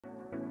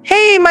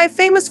Hey, my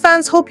famous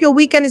fans, hope your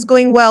weekend is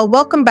going well.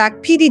 Welcome back.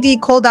 PDD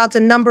called out a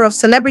number of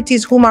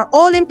celebrities whom are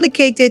all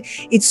implicated.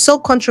 It's so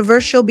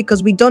controversial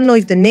because we don't know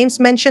if the names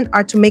mentioned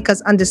are to make us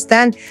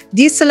understand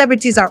these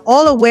celebrities are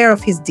all aware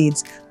of his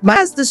deeds. But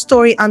as the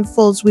story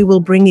unfolds, we will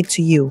bring it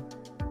to you.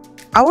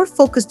 Our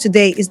focus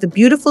today is the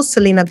beautiful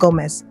Selena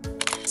Gomez.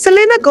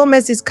 Selena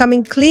Gomez is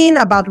coming clean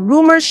about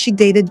rumors she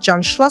dated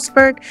John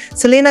Schlossberg.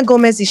 Selena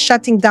Gomez is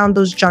shutting down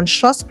those John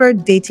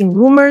Schlossberg dating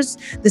rumors.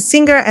 The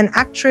singer and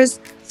actress,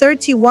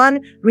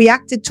 31,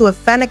 reacted to a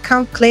fan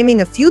account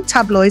claiming a few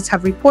tabloids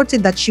have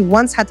reported that she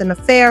once had an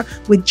affair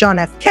with John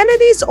F.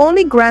 Kennedy's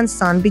only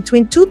grandson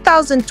between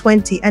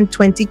 2020 and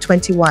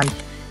 2021.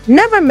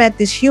 Never met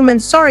this human,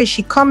 sorry,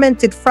 she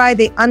commented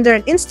Friday under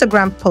an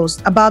Instagram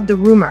post about the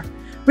rumor.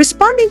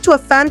 Responding to a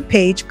fan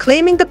page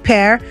claiming the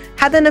pair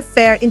had an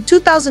affair in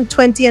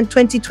 2020 and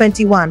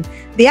 2021,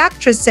 the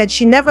actress said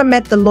she never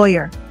met the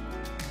lawyer.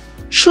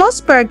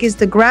 Schlossberg is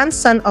the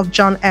grandson of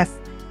John F.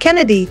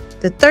 Kennedy,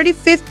 the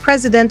 35th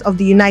President of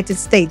the United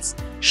States.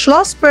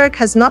 Schlossberg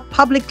has not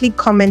publicly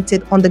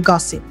commented on the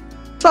gossip.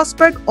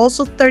 Schlossberg,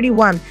 also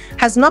 31,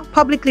 has not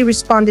publicly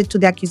responded to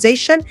the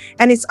accusation,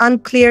 and it's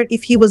unclear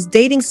if he was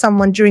dating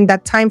someone during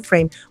that time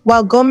frame,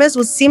 while Gomez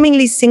was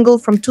seemingly single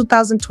from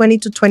 2020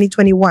 to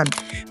 2021.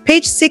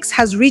 Page 6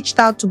 has reached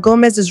out to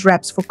Gomez's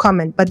reps for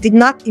comment, but did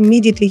not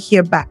immediately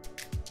hear back.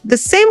 The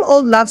same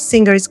old love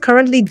singer is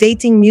currently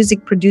dating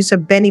music producer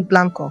Benny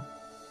Blanco.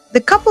 The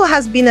couple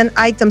has been an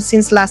item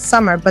since last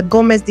summer, but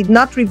Gomez did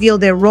not reveal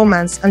their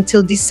romance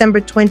until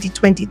December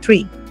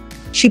 2023.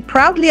 She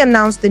proudly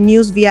announced the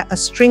news via a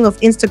string of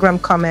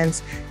Instagram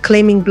comments,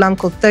 claiming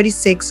Blanco,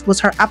 36, was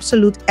her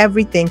absolute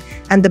everything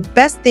and the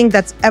best thing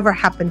that's ever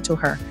happened to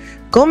her.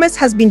 Gomez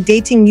has been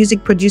dating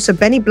music producer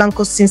Benny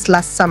Blanco since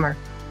last summer.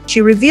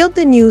 She revealed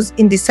the news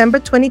in December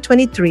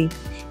 2023.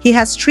 "He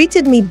has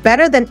treated me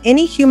better than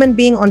any human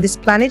being on this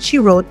planet," she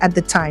wrote at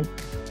the time.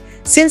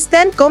 Since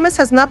then, Gomez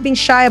has not been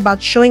shy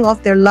about showing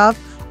off their love,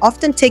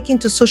 often taking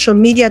to social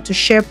media to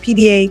share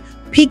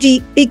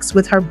PDA pics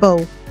with her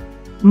beau.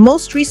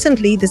 Most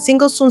recently, the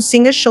single-soon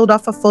singer showed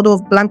off a photo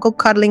of Blanco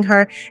cuddling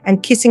her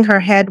and kissing her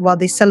head while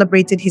they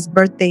celebrated his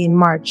birthday in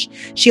March.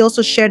 She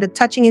also shared a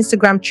touching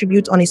Instagram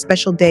tribute on his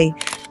special day.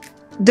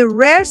 The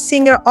rare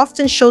singer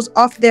often shows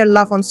off their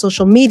love on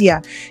social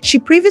media. She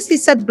previously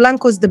said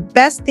Blanco is the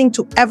best thing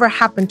to ever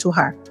happen to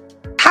her.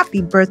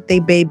 "Happy birthday,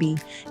 baby.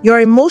 Your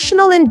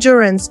emotional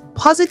endurance,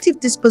 positive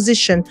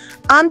disposition,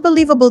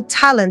 unbelievable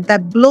talent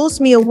that blows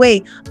me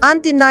away,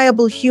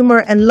 undeniable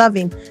humor and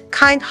loving,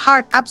 kind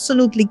heart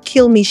absolutely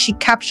kill me," she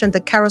captioned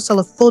the carousel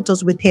of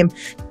photos with him.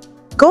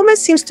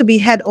 Gomez seems to be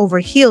head over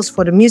heels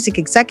for the music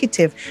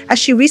executive, as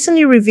she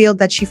recently revealed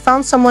that she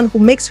found someone who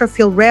makes her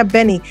feel rare.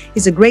 Benny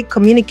is a great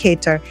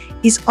communicator.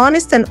 He's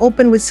honest and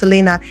open with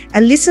Selena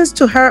and listens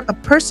to her, a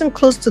person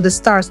close to the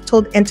stars,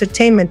 told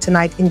Entertainment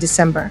Tonight in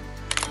December.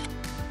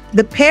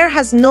 The pair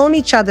has known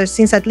each other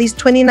since at least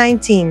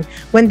 2019,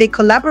 when they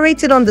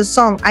collaborated on the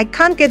song "I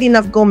Can't Get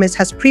Enough." Gomez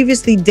has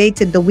previously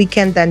dated The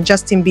Weeknd and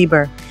Justin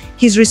Bieber.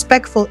 He's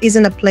respectful,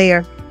 isn't a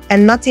player,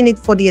 and not in it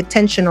for the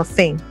attention or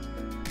fame.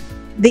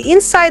 The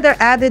insider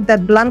added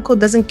that Blanco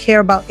doesn't care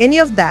about any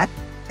of that,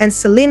 and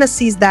Selena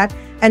sees that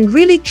and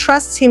really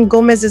trusts him.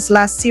 Gomez's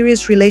last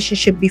serious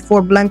relationship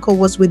before Blanco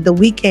was with The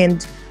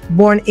Weeknd,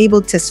 born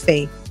Abel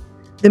Tesfaye.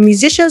 The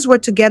musicians were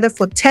together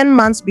for 10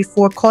 months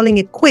before calling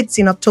it quits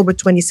in October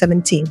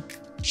 2017.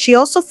 She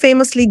also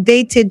famously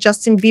dated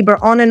Justin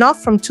Bieber on and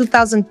off from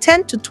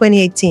 2010 to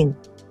 2018.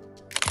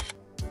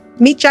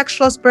 Meet Jack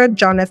Schlossberg,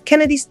 John F.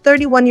 Kennedy's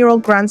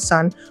 31-year-old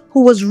grandson,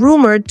 who was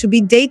rumored to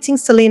be dating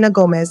Selena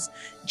Gomez.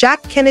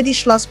 Jack Kennedy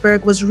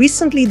Schlossberg was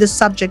recently the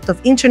subject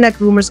of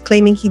internet rumors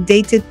claiming he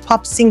dated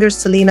pop singer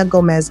Selena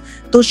Gomez,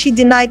 though she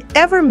denied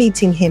ever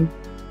meeting him.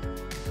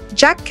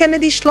 Jack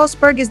Kennedy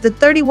Schlossberg is the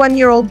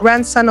 31-year-old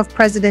grandson of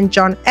President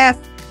John F.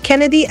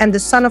 Kennedy and the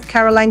son of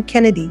Caroline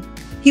Kennedy.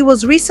 He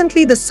was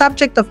recently the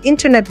subject of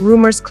internet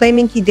rumors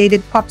claiming he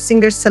dated pop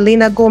singer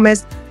Selena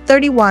Gomez,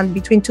 31,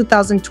 between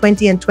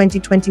 2020 and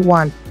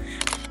 2021.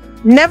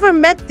 Never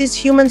met this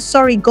human,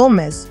 sorry,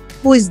 Gomez,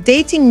 who is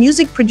dating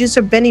music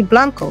producer Benny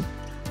Blanco,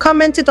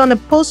 commented on a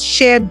post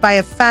shared by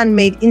a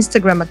fan-made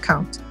Instagram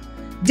account.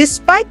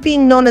 Despite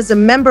being known as a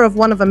member of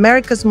one of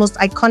America's most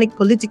iconic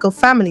political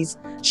families,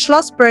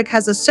 Schlossberg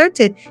has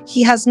asserted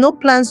he has no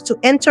plans to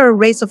enter a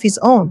race of his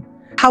own.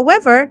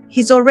 However,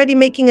 he's already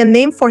making a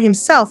name for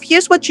himself.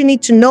 Here's what you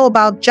need to know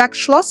about Jack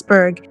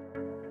Schlossberg.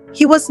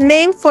 He was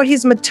named for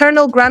his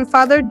maternal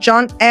grandfather,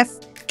 John F.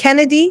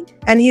 Kennedy,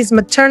 and his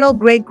maternal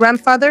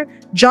great-grandfather,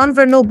 John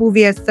Vernon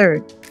Bouvier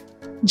III.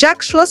 Jack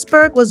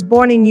Schlossberg was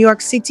born in New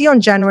York City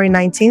on January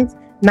 19,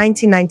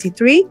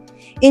 1993.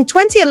 In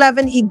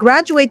 2011, he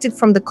graduated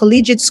from the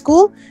Collegiate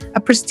School, a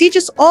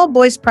prestigious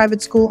all-boys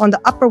private school on the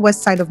Upper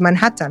West Side of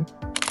Manhattan.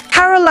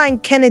 Caroline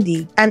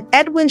Kennedy and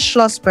Edwin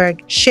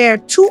Schlossberg share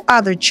two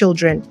other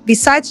children,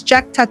 besides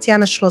Jack,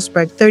 Tatiana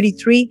Schlossberg,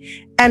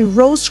 33, and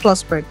Rose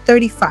Schlossberg,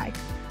 35.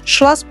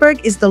 Schlossberg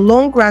is the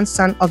lone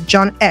grandson of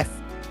John F.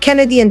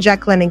 Kennedy and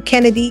Jacqueline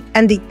Kennedy,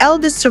 and the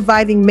eldest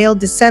surviving male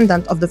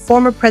descendant of the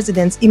former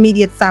president's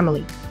immediate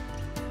family.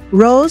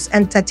 Rose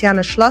and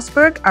Tatiana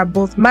Schlossberg are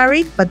both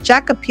married, but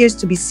Jack appears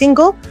to be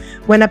single.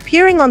 When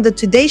appearing on the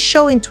Today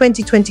Show in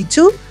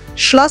 2022,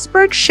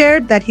 Schlossberg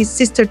shared that his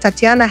sister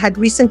Tatiana had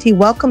recently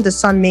welcomed a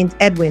son named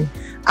Edwin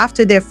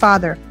after their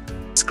father.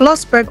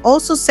 Schlossberg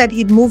also said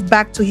he'd moved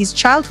back to his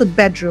childhood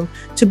bedroom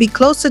to be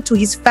closer to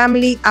his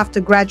family after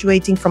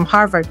graduating from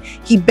Harvard.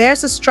 He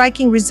bears a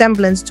striking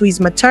resemblance to his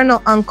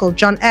maternal uncle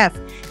John F.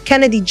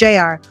 Kennedy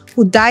Jr.,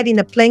 who died in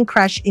a plane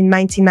crash in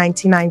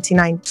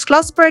 1999.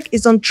 Schlossberg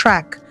is on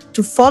track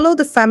to follow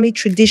the family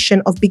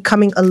tradition of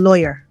becoming a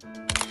lawyer.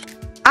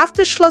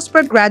 After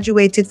Schlossberg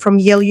graduated from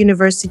Yale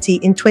University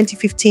in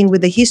 2015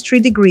 with a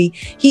history degree,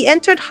 he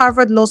entered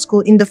Harvard Law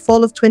School in the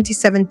fall of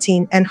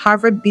 2017 and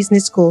Harvard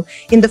Business School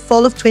in the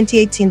fall of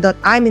 2018.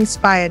 I'm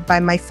inspired by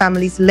my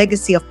family's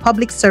legacy of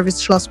public service,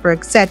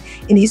 Schlossberg said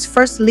in his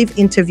first live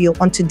interview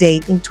on Today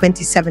in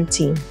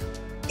 2017.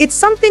 It's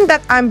something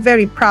that I'm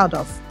very proud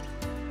of.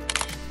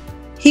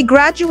 He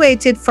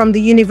graduated from the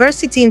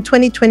university in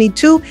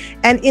 2022,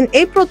 and in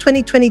April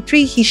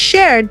 2023, he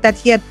shared that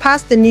he had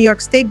passed the New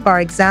York State bar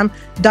exam.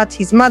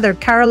 His mother,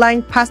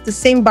 Caroline, passed the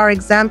same bar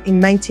exam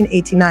in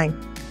 1989.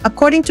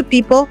 According to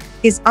People,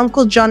 his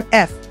uncle John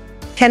F.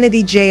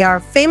 Kennedy Jr.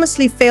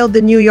 famously failed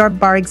the New York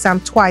bar exam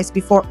twice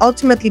before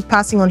ultimately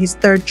passing on his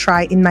third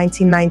try in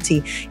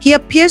 1990. He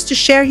appears to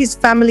share his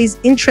family's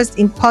interest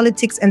in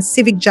politics and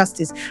civic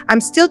justice.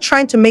 I'm still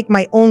trying to make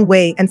my own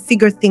way and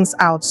figure things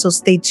out, so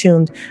stay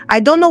tuned. I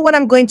don't know what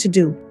I'm going to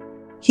do,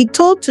 he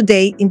told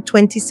Today in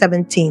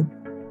 2017.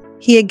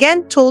 He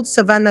again told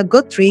Savannah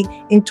Guthrie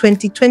in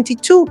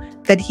 2022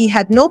 that he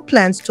had no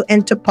plans to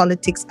enter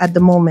politics at the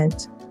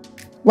moment.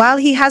 While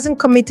he hasn't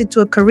committed to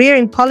a career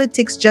in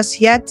politics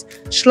just yet,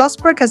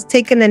 Schlossberg has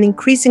taken an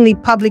increasingly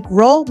public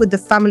role with the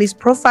family's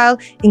profile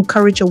in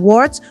Courage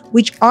Awards,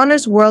 which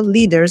honors world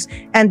leaders,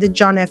 and the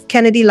John F.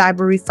 Kennedy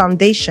Library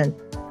Foundation.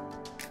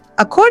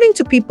 According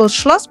to People,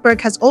 Schlossberg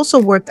has also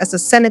worked as a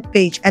Senate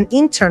page and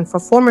intern for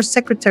former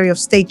Secretary of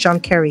State John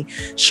Kerry.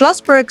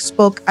 Schlossberg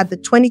spoke at the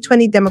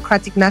 2020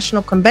 Democratic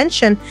National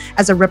Convention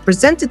as a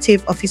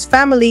representative of his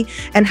family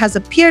and has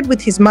appeared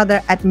with his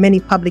mother at many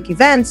public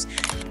events.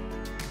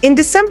 In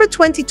December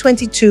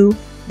 2022,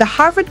 the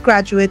Harvard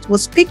graduate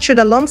was pictured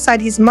alongside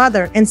his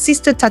mother and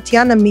sister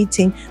Tatiana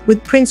meeting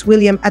with Prince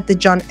William at the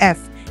John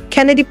F.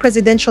 Kennedy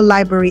Presidential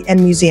Library and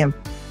Museum.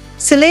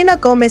 Selena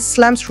Gomez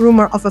slams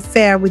rumor of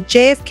affair with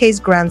JFK's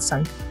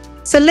grandson.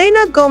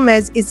 Selena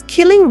Gomez is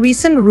killing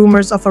recent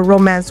rumors of a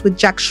romance with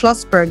Jack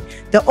Schlossberg,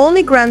 the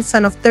only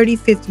grandson of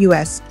 35th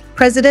U.S.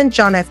 President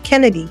John F.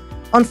 Kennedy.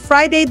 On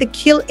Friday, the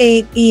Kill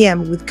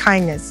AM with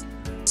kindness.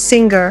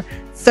 Singer,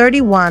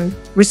 31,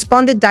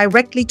 responded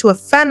directly to a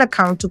fan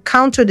account to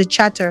counter the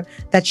chatter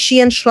that she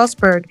and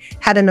Schlossberg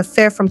had an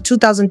affair from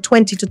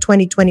 2020 to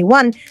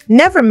 2021.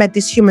 Never met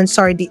this human,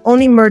 sorry, the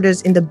only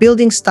murders in the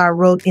building, star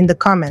wrote in the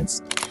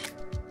comments.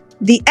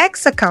 The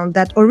X account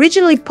that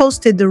originally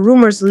posted the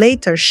rumors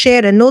later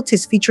shared a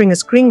notice featuring a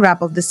screen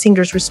grab of the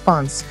singer's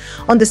response.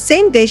 On the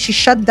same day she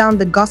shut down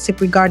the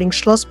gossip regarding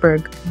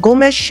Schlossberg,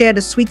 Gomez shared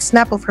a sweet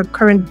snap of her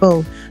current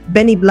beau,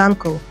 Benny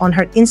Blanco, on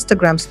her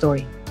Instagram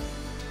story.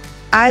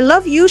 "I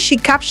love you," she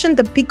captioned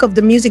the pic of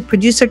the music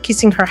producer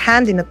kissing her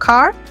hand in a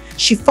car.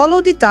 She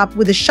followed it up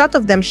with a shot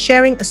of them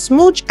sharing a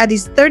smooch at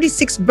his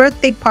 36th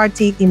birthday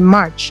party in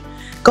March.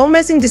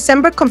 Gomez in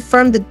December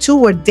confirmed the two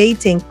were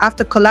dating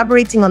after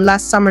collaborating on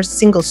last summer's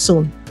single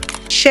Soon.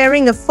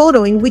 Sharing a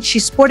photo in which she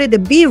sported a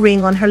B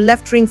ring on her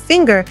left ring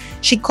finger,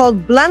 she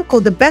called Blanco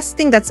the best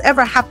thing that's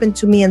ever happened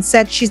to me and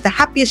said she's the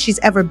happiest she's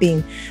ever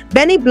been.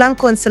 Benny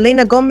Blanco and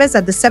Selena Gomez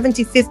at the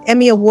 75th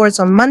Emmy Awards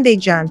on Monday,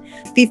 Jan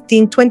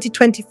 15,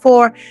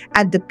 2024,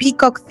 at the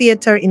Peacock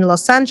Theater in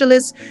Los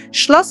Angeles.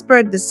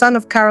 Schlossberg, the son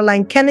of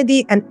Caroline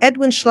Kennedy and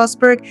Edwin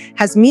Schlossberg,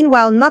 has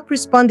meanwhile not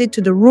responded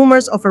to the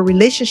rumors of a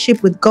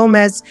relationship with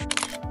Gomez.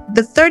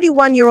 The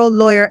 31-year-old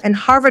lawyer and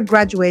Harvard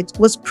graduate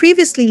was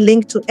previously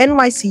linked to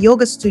NYC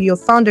yoga studio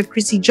founder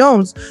Chrissy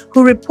Jones,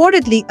 who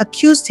reportedly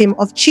accused him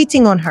of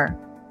cheating on her.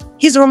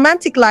 His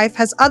romantic life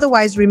has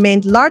otherwise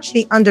remained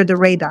largely under the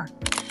radar.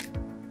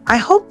 I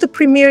hope the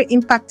premiere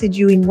impacted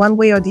you in one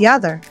way or the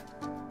other.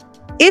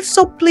 If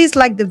so, please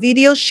like the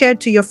video, share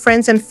to your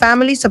friends and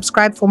family,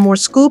 subscribe for more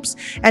scoops,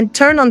 and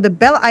turn on the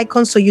bell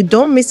icon so you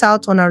don't miss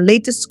out on our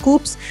latest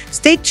scoops.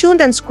 Stay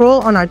tuned and scroll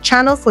on our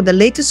channel for the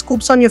latest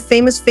scoops on your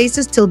famous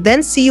faces. Till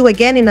then, see you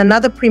again in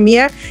another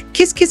premiere.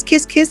 Kiss, kiss,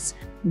 kiss, kiss.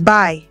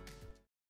 Bye.